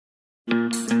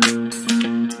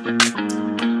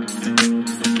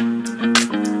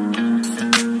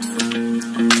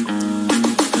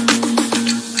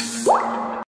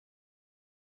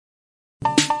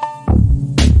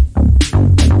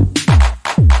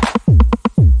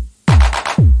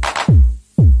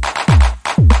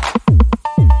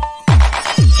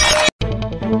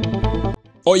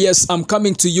Oh yes, I'm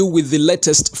coming to you with the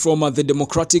latest from the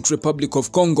Democratic Republic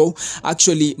of Congo.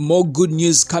 Actually, more good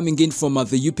news coming in from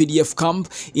the UPDF camp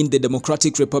in the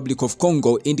Democratic Republic of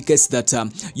Congo indicates that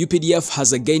UPDF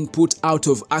has again put out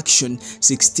of action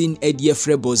 16 ADF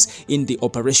rebels in the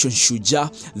Operation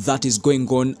Shuja that is going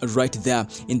on right there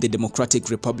in the Democratic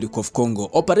Republic of Congo.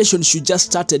 Operation Shuja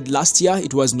started last year.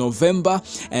 It was November,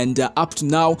 and up to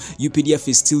now, UPDF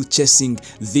is still chasing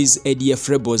these ADF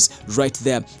rebels right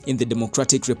there in the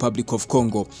Democratic Republic of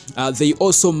Congo. They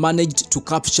also managed to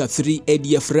capture 3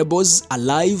 ADF rebels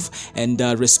alive and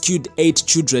rescued 8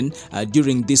 children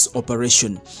during this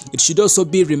operation. It should also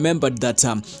be remembered that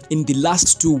in the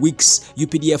last 2 weeks,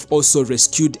 UPDF also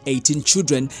rescued 18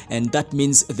 children, and that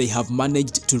means they have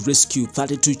managed to rescue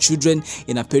 32 children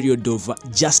in a period of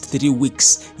just 3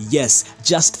 weeks. Yes,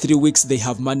 just 3 weeks they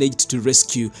have managed to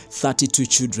rescue 32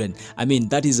 children. I mean,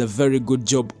 that is a very good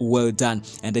job, well done,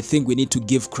 and I think we need to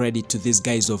give credit to these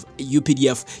guys of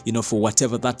UPDF, you know, for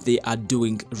whatever that they are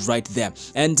doing right there.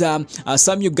 And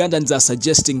some Ugandans are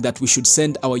suggesting that we should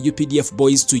send our UPDF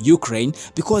boys to Ukraine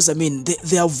because, I mean,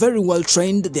 they are very well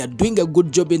trained. They are doing a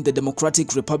good job in the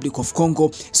Democratic Republic of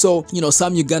Congo. So, you know,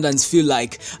 some Ugandans feel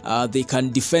like they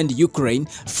can defend Ukraine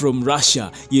from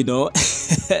Russia, you know.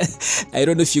 I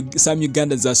don't know if some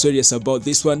Ugandans are serious about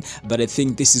this one, but I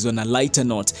think this is on a lighter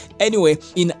note. Anyway,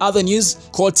 in other news,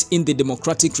 court in the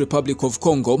Democratic Republic of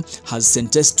Congo has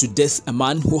sentenced to death a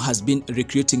man who has been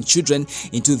recruiting children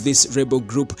into this rebel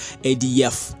group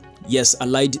ADF. Yes,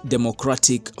 Allied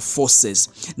Democratic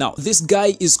Forces. Now, this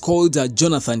guy is called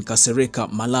Jonathan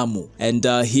Kasereka Malamu, and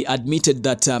he admitted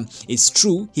that it's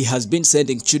true he has been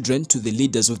sending children to the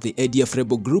leaders of the ADF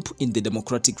rebel group in the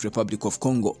Democratic Republic of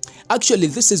Congo. Actually,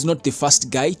 this is not the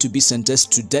first guy to be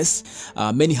sentenced to death.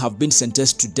 Many have been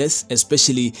sentenced to death,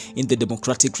 especially in the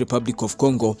Democratic Republic of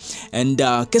Congo. And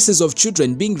cases of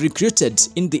children being recruited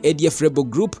in the ADF rebel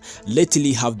group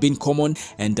lately have been common,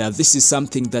 and this is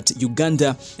something that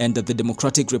Uganda and the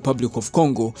Democratic Republic of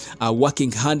Congo are working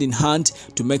hand in hand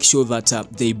to make sure that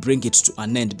they bring it to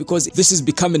an end, because this is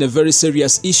becoming a very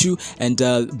serious issue, and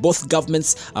both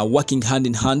governments are working hand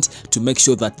in hand to make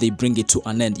sure that they bring it to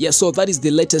an end. Yeah, so that is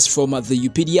the latest from the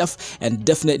UPDF, and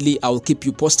definitely I'll keep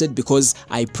you posted because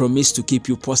I promise to keep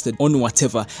you posted on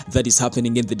whatever that is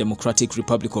happening in the Democratic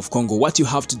Republic of Congo. What you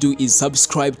have to do is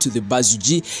subscribe to the Buzz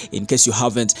UG in case you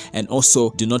haven't, and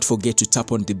also do not forget to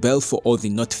tap on the bell for all the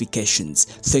notifications.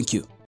 Thank you.